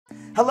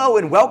Hello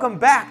and welcome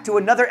back to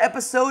another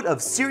episode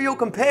of Cereal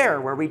Compare,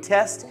 where we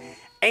test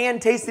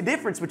and taste the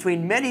difference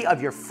between many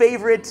of your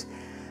favorite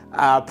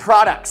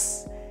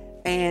products.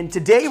 And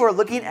today we're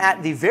looking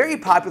at the very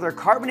popular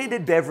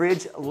carbonated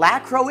beverage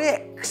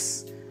LaCroix.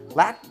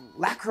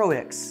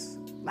 LaCroix?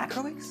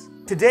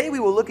 Today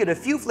we will look at a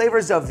few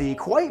flavors of the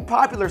quite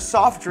popular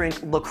soft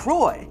drink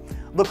LaCroix.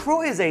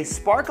 LaCroix is a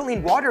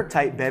sparkling water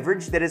type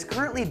beverage that is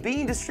currently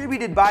being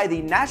distributed by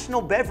the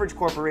National Beverage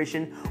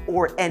Corporation,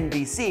 or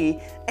NBC,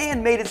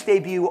 and made its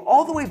debut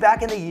all the way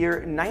back in the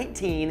year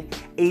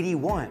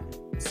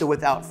 1981. So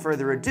without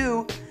further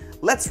ado,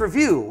 let's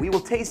review. We will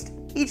taste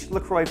each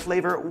LaCroix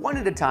flavor one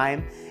at a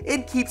time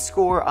and keep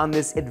score on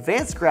this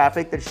advanced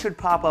graphic that should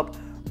pop up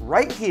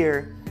right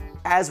here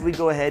as we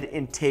go ahead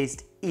and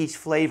taste each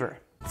flavor.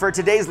 For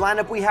today's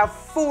lineup, we have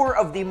 4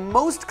 of the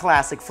most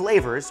classic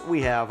flavors.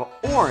 We have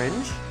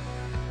orange,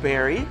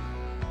 berry,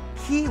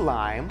 key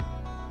lime,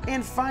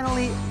 and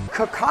finally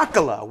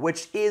coca-cola,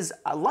 which is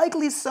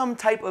likely some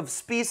type of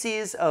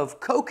species of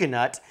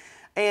coconut.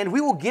 And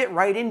we will get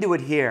right into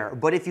it here.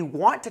 But if you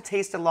want to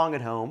taste along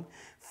at home,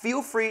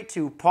 feel free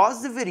to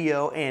pause the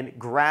video and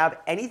grab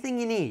anything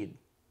you need.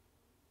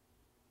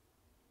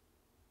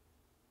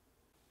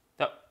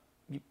 No,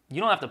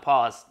 you don't have to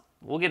pause.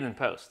 We'll get it in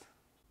post.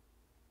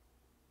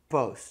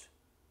 Post.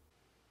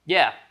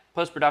 Yeah,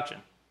 post-production.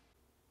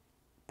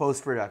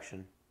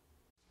 Post-production.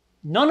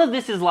 None of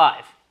this is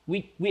live.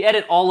 We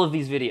edit all of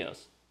these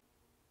videos.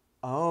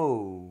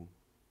 Oh.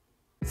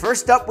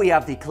 First up, we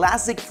have the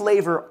classic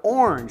flavor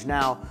orange.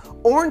 Now,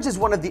 orange is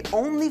one of the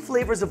only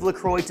flavors of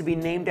LaCroix to be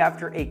named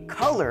after a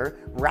color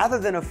rather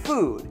than a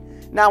food.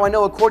 Now, I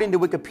know according to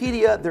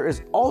Wikipedia, there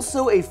is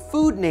also a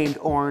food named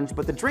orange,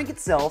 but the drink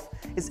itself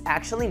is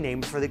actually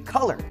named for the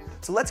color.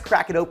 So let's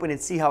crack it open and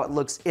see how it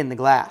looks in the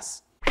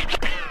glass.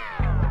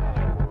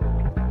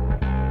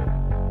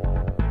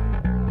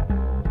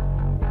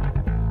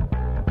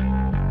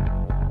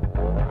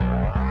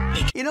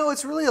 You know,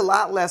 it's really a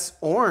lot less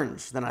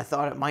orange than I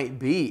thought it might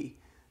be.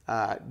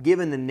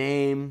 Given the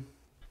name,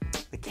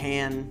 the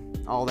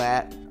can, all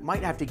that,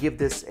 might have to give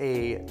this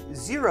a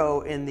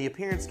 0 in the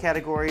appearance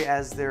category,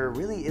 as there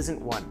really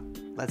isn't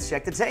one. Let's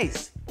check the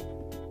taste.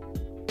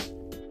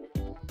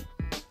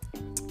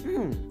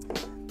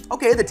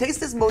 Okay, the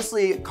taste is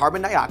mostly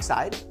carbon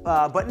dioxide,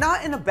 but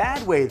not in a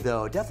bad way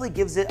though. Definitely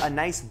gives it a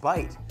nice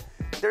bite.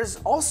 There's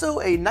also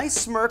a nice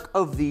smirk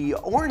of the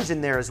orange in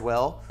there as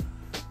well.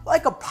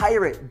 Like a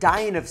pirate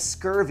dying of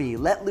scurvy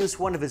let loose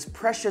one of his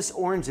precious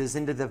oranges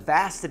into the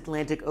vast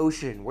Atlantic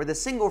Ocean, where the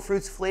single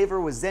fruit's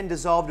flavor was then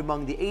dissolved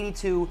among the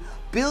 82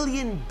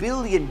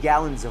 billion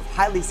gallons of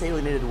highly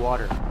salinated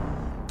water.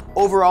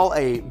 Overall,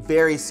 a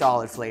very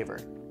solid flavor.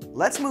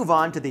 Let's move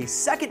on to the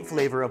second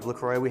flavor of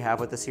LaCroix we have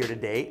with us here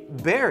today,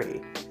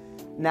 berry.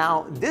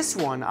 Now, this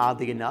one,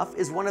 oddly enough,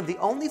 is one of the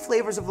only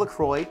flavors of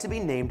LaCroix to be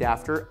named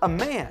after a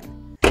man.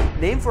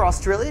 Named for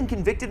Australian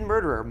convicted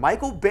murderer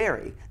Michael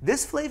Berry,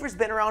 this flavor's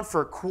been around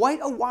for quite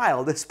a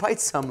while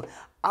despite some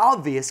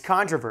obvious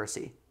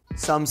controversy.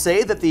 Some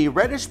say that the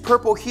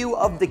reddish-purple hue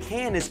of the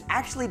can is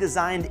actually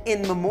designed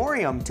in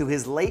memoriam to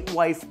his late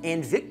wife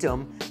and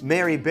victim,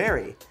 Mary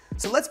Berry.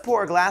 So let's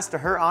pour a glass to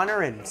her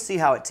honor and see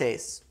how it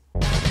tastes.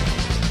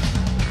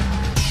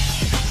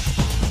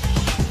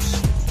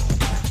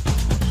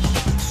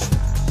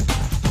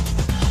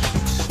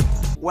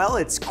 Well,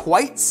 it's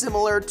quite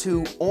similar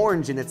to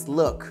orange in its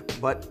look,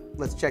 but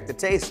let's check the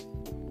taste.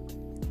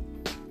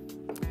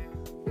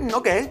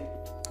 Okay,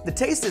 the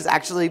taste is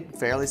actually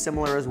fairly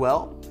similar as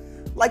well.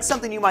 Like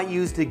something you might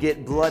use to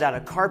get blood out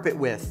of carpet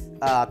with,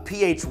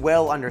 pH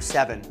well under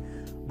 7.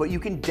 But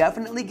you can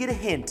definitely get a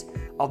hint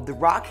of the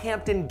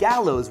Rockhampton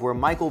gallows where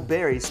Michael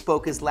Berry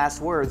spoke his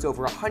last words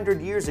over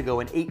 100 years ago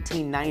in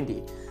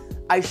 1890.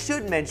 I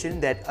should mention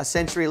that a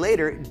century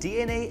later,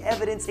 DNA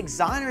evidence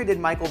exonerated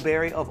Michael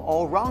Berry of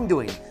all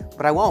wrongdoing,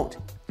 but I won't.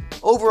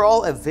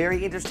 Overall, a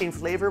very interesting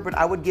flavor, but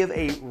I would give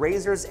a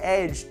razor's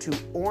edge to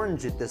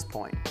orange at this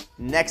point.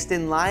 Next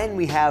in line,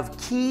 we have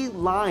key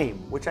lime,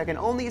 which I can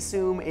only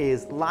assume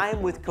is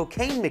lime with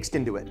cocaine mixed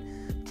into it.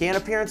 Can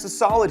appearance is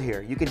solid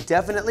here. You can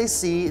definitely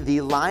see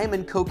the lime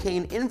and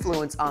cocaine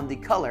influence on the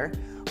color,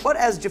 but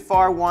as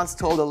Jafar once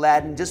told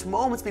Aladdin just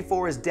moments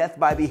before his death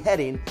by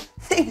beheading,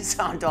 things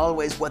aren't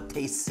always what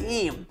they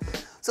seem.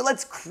 So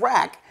let's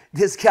crack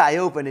this guy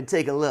open and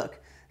take a look.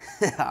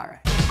 All right.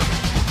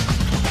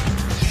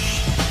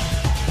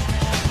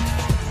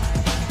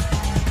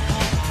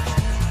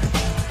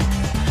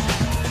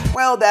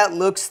 Well, that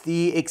looks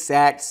the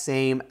exact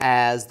same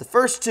as the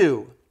first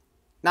two.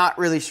 Not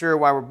really sure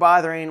why we're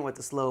bothering with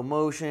the slow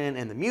motion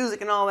and the music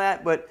and all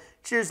that, but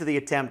cheers to the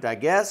attempt, I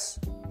guess.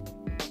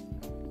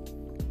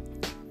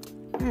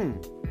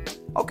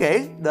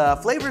 Okay, the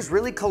flavors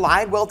really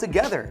collide well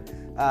together.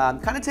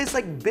 Kind of tastes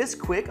like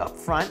Bisquick up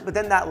front, but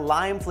then that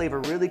lime flavor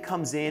really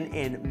comes in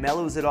and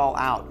mellows it all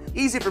out.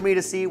 Easy for me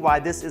to see why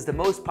this is the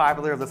most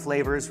popular of the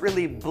flavors,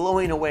 really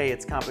blowing away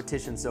its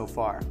competition so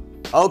far.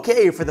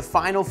 Okay, for the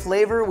final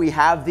flavor, we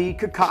have the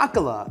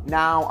coca-cola.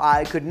 Now,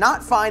 I could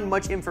not find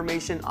much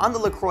information on the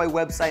LaCroix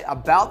website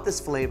about this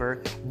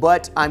flavor,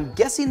 but I'm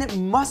guessing it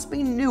must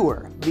be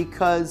newer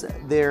because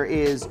there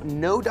is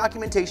no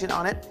documentation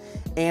on it,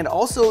 and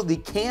also the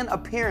can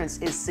appearance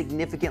is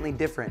significantly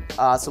different.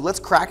 So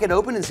let's crack it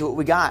open and see what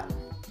we got.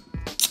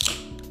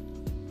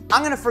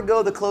 I'm gonna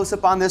forgo the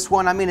close-up on this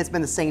one. I mean, it's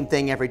been the same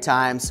thing every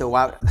time, so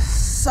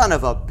son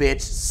of a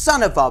bitch,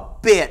 son of a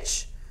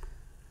bitch.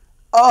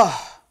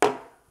 Oh.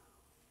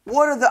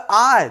 What are the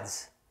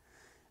odds?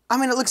 I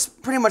mean, it looks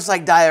pretty much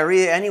like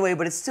diarrhea anyway,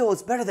 but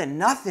it's better than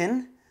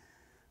nothing.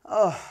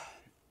 Oh.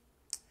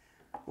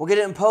 We'll get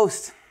it in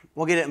post.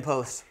 We'll get it in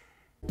post.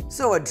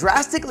 So a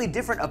drastically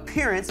different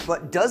appearance,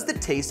 but does the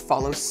taste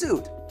follow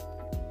suit?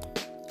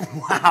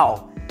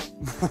 Wow.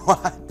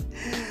 What?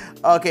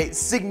 Okay,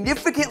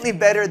 significantly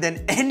better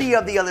than any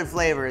of the other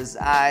flavors.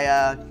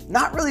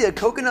 Not really a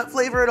coconut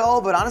flavor at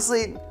all, but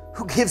honestly,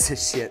 who gives a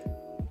shit?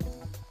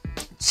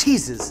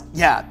 Jesus,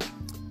 yeah.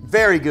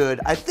 Very good.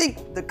 I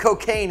think the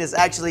cocaine is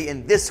actually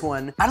in this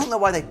one. I don't know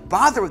why they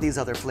bother with these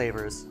other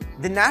flavors.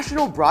 The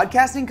National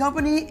Broadcasting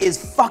Company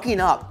is fucking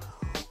up.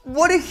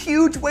 What a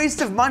huge waste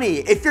of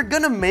money. If you're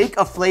gonna make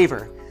a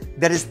flavor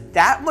that is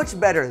that much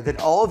better than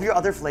all of your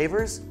other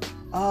flavors,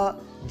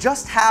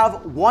 just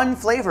have one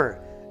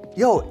flavor.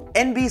 Yo,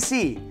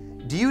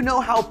 NBC, do you know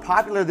how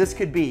popular this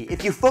could be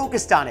if you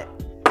focused on it?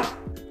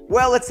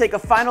 Well, let's take a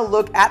final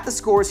look at the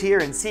scores here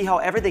and see how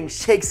everything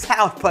shakes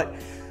out, but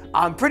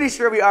I'm pretty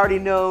sure we already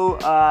know,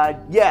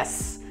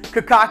 yes,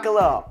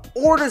 coca-cola,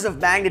 orders of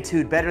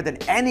magnitude better than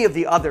any of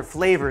the other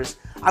flavors.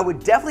 I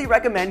would definitely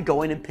recommend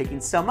going and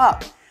picking some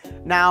up.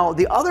 Now,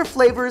 the other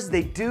flavors,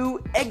 they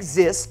do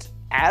exist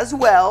as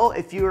well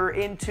if you're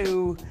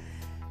into,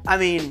 I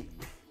mean,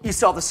 you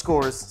saw the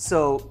scores,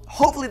 so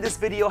hopefully this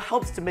video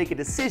helps to make a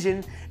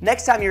decision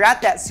next time you're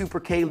at that Super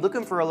K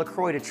looking for a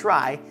LaCroix to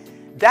try.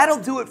 That'll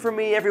do it for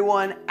me,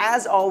 everyone.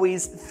 As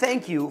always,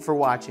 thank you for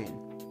watching.